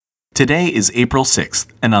Today is April 6th,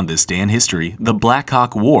 and on this day in history, the Black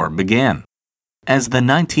Hawk War began. As the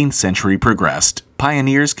 19th century progressed,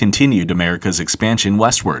 pioneers continued America's expansion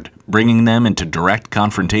westward, bringing them into direct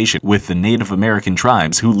confrontation with the Native American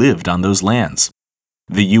tribes who lived on those lands.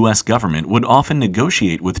 The U.S. government would often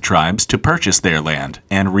negotiate with tribes to purchase their land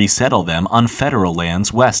and resettle them on federal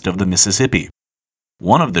lands west of the Mississippi.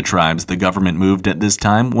 One of the tribes the government moved at this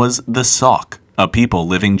time was the Sauk, a people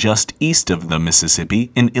living just east of the Mississippi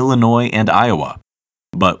in Illinois and Iowa.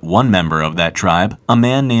 But one member of that tribe, a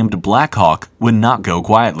man named Black Hawk, would not go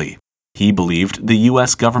quietly. He believed the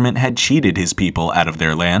U.S. government had cheated his people out of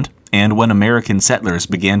their land, and when American settlers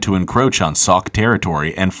began to encroach on Sauk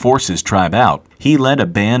territory and force his tribe out, he led a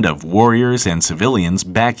band of warriors and civilians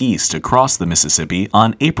back east across the Mississippi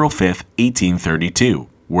on April 5, 1832,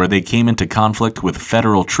 where they came into conflict with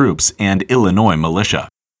federal troops and Illinois militia.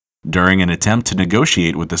 During an attempt to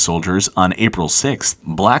negotiate with the soldiers on April 6th,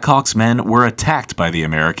 Black Hawk's men were attacked by the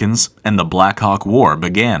Americans, and the Black Hawk War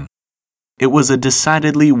began. It was a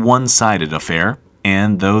decidedly one-sided affair,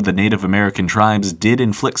 and though the Native American tribes did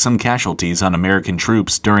inflict some casualties on American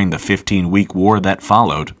troops during the 15-week war that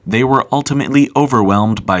followed, they were ultimately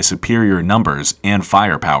overwhelmed by superior numbers and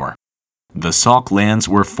firepower. The Sauk lands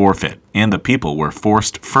were forfeit, and the people were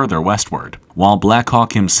forced further westward, while Black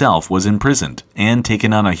Hawk himself was imprisoned and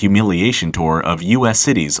taken on a humiliation tour of U.S.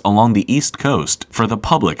 cities along the East Coast for the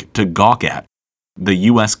public to gawk at. The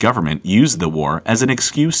U.S. government used the war as an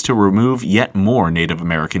excuse to remove yet more Native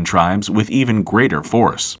American tribes with even greater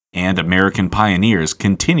force, and American pioneers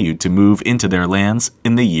continued to move into their lands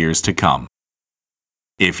in the years to come.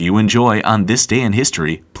 If you enjoy On This Day in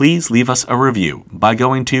History, please leave us a review by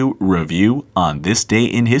going to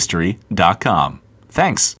reviewonThisDayInHistory.com.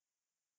 Thanks!